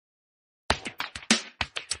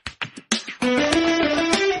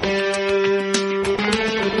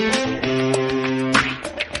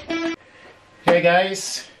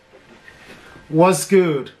guys, what's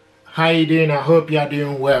good? How you doing? I hope you are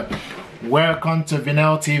doing well. Welcome to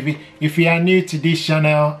Vinyl TV. If you are new to this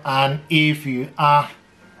channel, and if you are,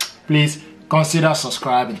 please consider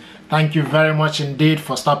subscribing. Thank you very much indeed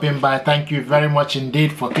for stopping by. Thank you very much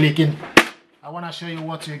indeed for clicking. I want to show you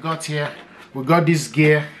what we got here. We got this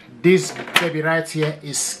gear. This baby right here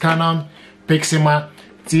is Canon PIXMA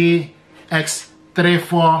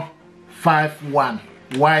TS3451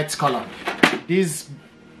 white color. This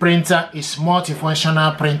printer is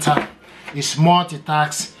multifunctional printer. It's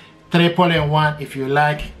multitask, triple in one if you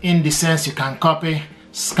like, in the sense you can copy,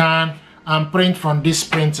 scan and print from this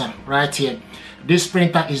printer right here. This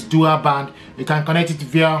printer is dual band. You can connect it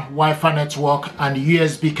via Wi-Fi network and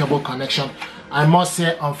USB cable connection. I must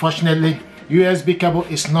say, unfortunately, USB cable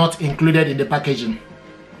is not included in the packaging.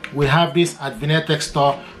 We have this at Vinetech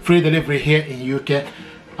store, free delivery here in UK.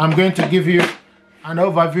 I'm going to give you an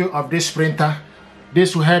overview of this printer.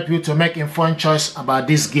 This will help you to make informed choice about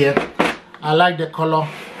this gear. I like the color,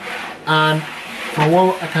 and from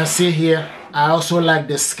what I can see here, I also like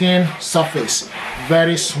the skin surface,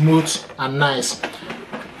 very smooth and nice.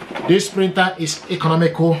 This printer is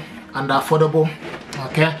economical and affordable.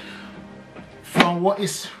 Okay, from what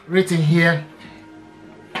is written here,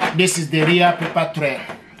 this is the rear paper tray.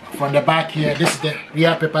 From the back here, this is the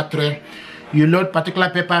rear paper tray. You load particular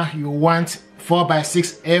paper you want,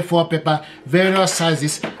 4x6 A4 paper, various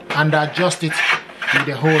sizes, and adjust it with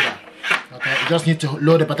the holder. Okay, you just need to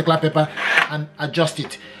load a particular paper and adjust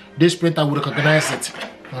it. This printer will recognize it.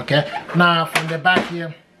 Okay, now from the back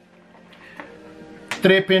here,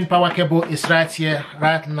 3-pin power cable is right here,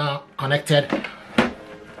 right now connected.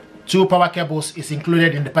 2 power cables is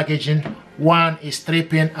included in the packaging. One is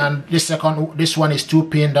 3-pin and this one is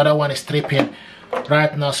 2-pin, the other one is 3-pin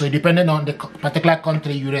right now. So depending on the particular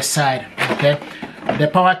country you reside. Okay, the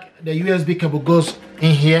USB cable goes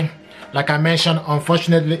in here. Like I mentioned,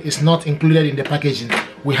 unfortunately it's not included in the packaging.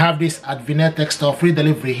 We have this at Vinetech store, free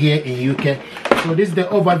delivery here in UK. So this is the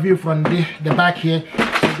overview from the back here.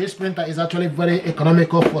 So this printer is actually very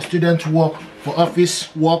economical for student work, for office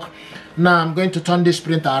work. Now I'm going to turn this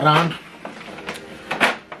printer around.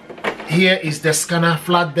 Here is the scanner,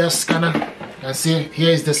 flatbed scanner. You can see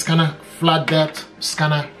here is the scanner, flatbed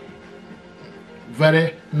scanner.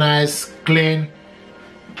 Very nice, clean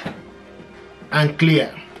and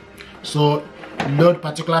clear. So load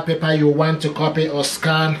particular paper you want to copy or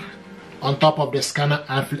scan on top of the scanner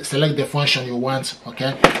and select the function you want.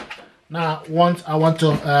 Okay, now what I want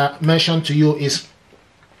to mention to you is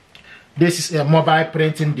this is a mobile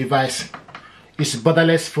printing device. It's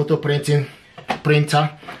borderless photo printing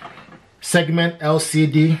printer, segment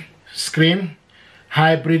LCD screen,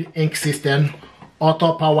 hybrid ink system,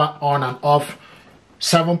 auto power on and off,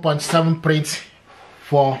 7.7 print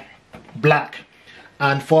for black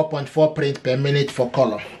and 4.4 print per minute for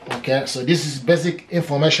color. Okay, so this is basic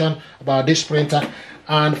information about this printer,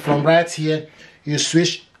 and from right here you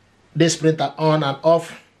switch this printer on and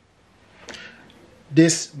off.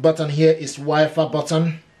 This button here is Wi-Fi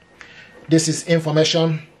button. This is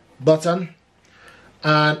information button,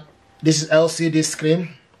 and this is LCD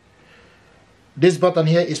screen. This button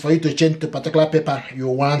here is for you to change to particular paper you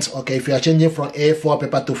want. Okay, if you are changing from A4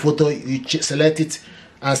 paper to photo, you select it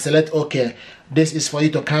and select OK. This is for you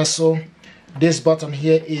to cancel. This button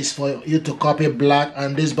here is for you to copy black,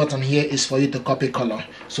 and this button here is for you to copy color.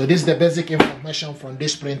 So this is the basic information from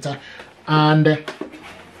this printer. And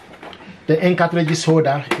the ink cartridges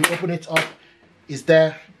holder, if you open it up, is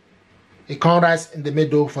there. It comes right in the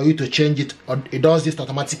middle for you to change it, or it does this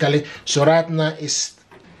automatically. So right now it's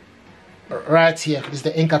right here. This is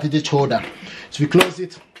the ink cartridge holder. So we close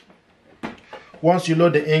it. Once you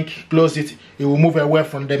load the ink, close it, it will move away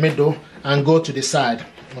from the middle and go to the side.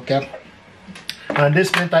 Okay, and this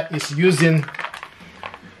printer is using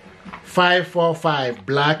 545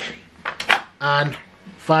 black and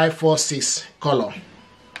 546 color.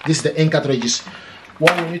 This is the ink cartridges.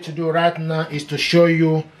 What we need to do right now is to show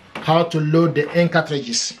you how to load the ink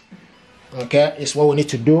cartridges. Okay, is what we need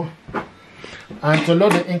to do. And to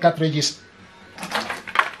load the ink cartridges,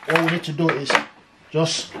 what we need to do is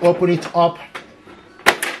just open it up.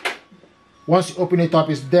 Once you open it up,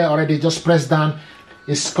 it's there already. Just press down.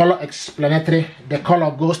 It's color explanatory. The color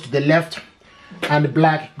goes to the left and the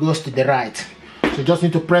black goes to the right. So you just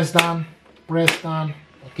need to press down.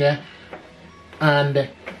 Okay, and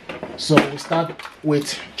so we start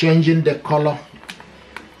with changing the color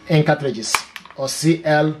ink cartridges, or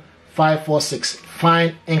CL546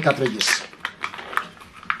 fine ink cartridges.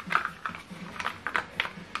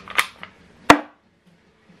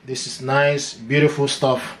 This is nice, beautiful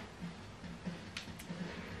stuff.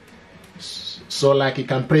 So like you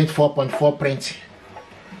can print 4.4 print,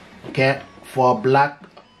 okay, for black,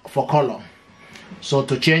 for color. So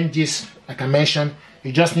to change this, like I mentioned,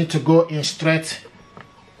 you just need to go in straight.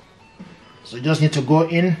 So you just need to go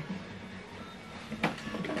in.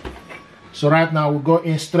 So right now we go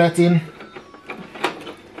in straight in.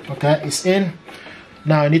 Okay, it's in.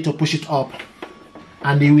 Now I need to push it up,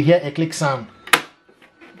 and you will hear a click sound.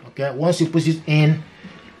 Okay, once you push it in,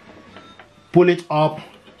 pull it up.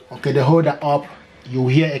 Okay, the holder up, you will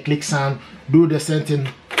hear a click sound. Do the same thing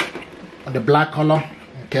on the black color.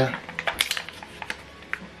 Okay,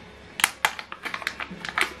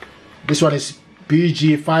 this one is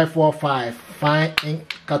PG545 fine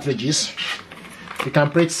ink cartridges. You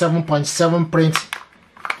can print 7.7 print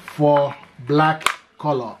for black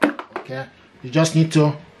color. Okay, you just need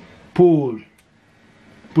to pull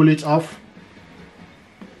it off,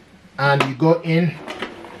 and you go in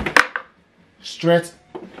straight.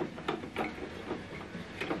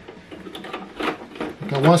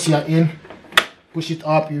 Okay, once you are in, push it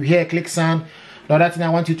up, you hear a click sound. The other thing I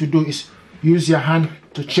want you to do is use your hand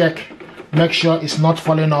to check, make sure it's not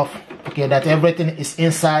falling off. Okay, that everything is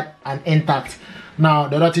inside and intact. Now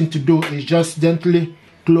the other thing to do is just gently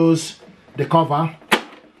close the cover.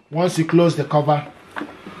 Once you close the cover,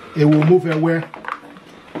 it will move away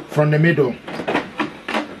from the middle.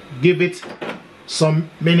 Give it some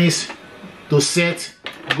minutes to set,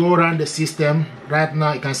 go around the system. Right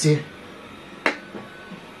now you can see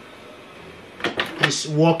it's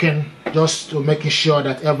working, just to making sure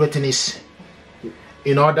that everything is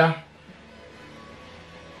in order.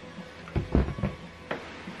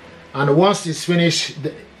 And once it's finished,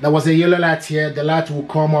 there was a yellow light here. The light will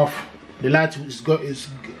come off. The light is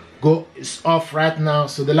off right now,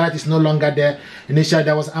 so the light is no longer there. Initially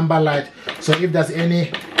there was amber light, so if there's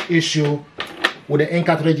any issue with the ink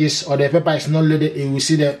cartridges or the paper is not loaded, you will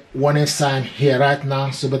see the warning sign here right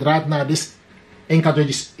now. So but right now this ink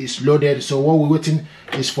cartridge is loaded, so what we're waiting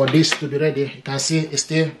is for this to be ready. You can see it's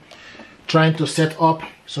still trying to set up,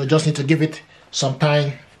 so just need to give it some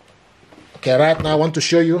time. Okay, right now I want to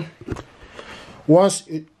show you. Once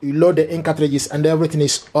you load the ink cartridges and everything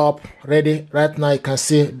is up, ready, right now you can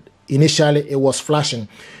see initially it was flashing.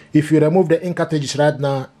 If you remove the ink cartridges right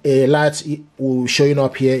now, a light will be showing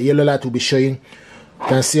up here, yellow light will be showing. You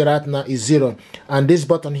can see right now is 0. And this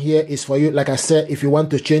button here is for you, like I said, if you want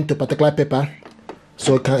to change to particular paper.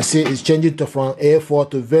 So you can see it's changing to from A4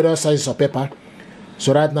 to various sizes of paper.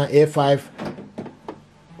 So right now A5,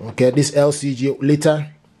 okay, this LCG liter,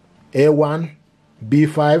 A1,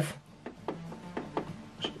 B5.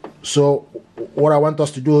 So what I want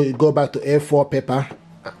us to do is go back to A4 paper,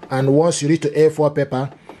 and once you reach to A4 paper,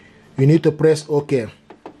 you need to press OK.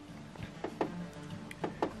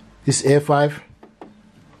 This is A5,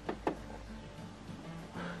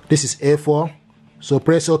 this is A4, so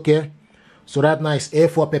press OK. So right now it's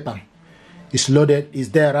A4 paper, it's loaded, it's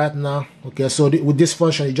there right now. Okay, so with this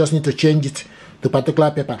function you just need to change it to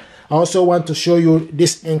particular paper. I also want to show you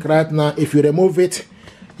this ink right now. If you remove it,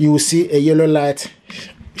 you will see a yellow light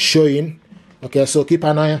showing. Okay, so keep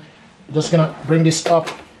an eye. Just gonna bring this up,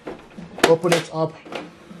 open it up.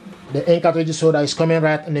 The ink cartridge holder is coming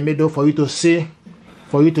right in the middle for you to see,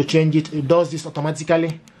 for you to change it. It does this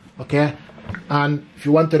automatically. Okay, and if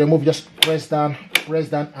you want to remove, just press down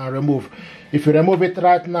and remove. If you remove it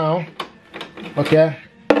right now, okay,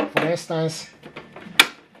 for instance,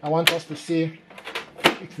 I want us to see,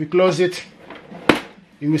 if we close it,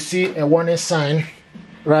 you will see a warning sign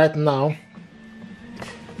right now.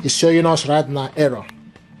 It's showing us right now error.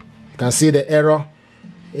 You can see the error.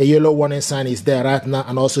 A yellow warning sign is there right now,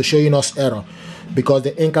 and also showing us error because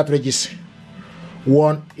the ink cartridges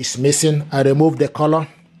one is missing. I removed the color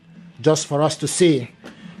just for us to see.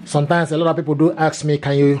 Sometimes a lot of people do ask me,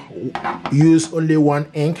 can you use only one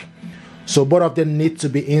ink? So both of them need to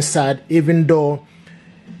be inside, even though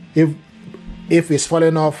if it's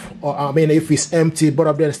falling off, or I mean if it's empty, both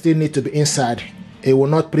of them still need to be inside. It will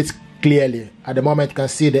not print clearly. At the moment you can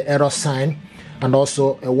see the error sign and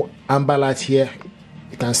also an amber light here,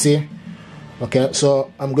 you can see. Okay,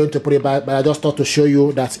 so I'm going to put it back, but I just thought to show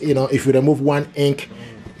you that, you know, if you remove one ink,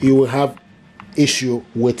 you will have issue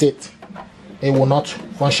with it. It will not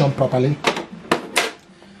function properly.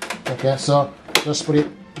 Okay, so just put it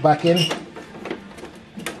back in.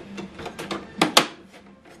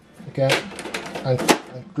 Okay, and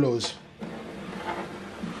close.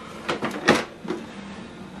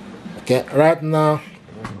 Okay, right now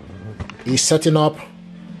it's setting up.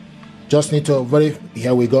 Just need to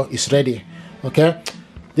here we go, it's ready. Okay,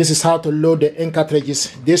 this is how to load the ink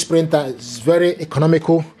cartridges. This printer is very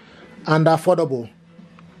economical and affordable.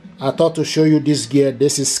 I thought to show you this gear.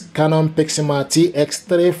 This is Canon PIXMA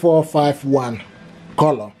TS3451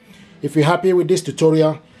 color. If you're happy with this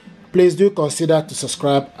tutorial, please do consider to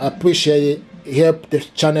subscribe. I appreciate it. Help the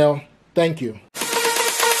channel. Thank you.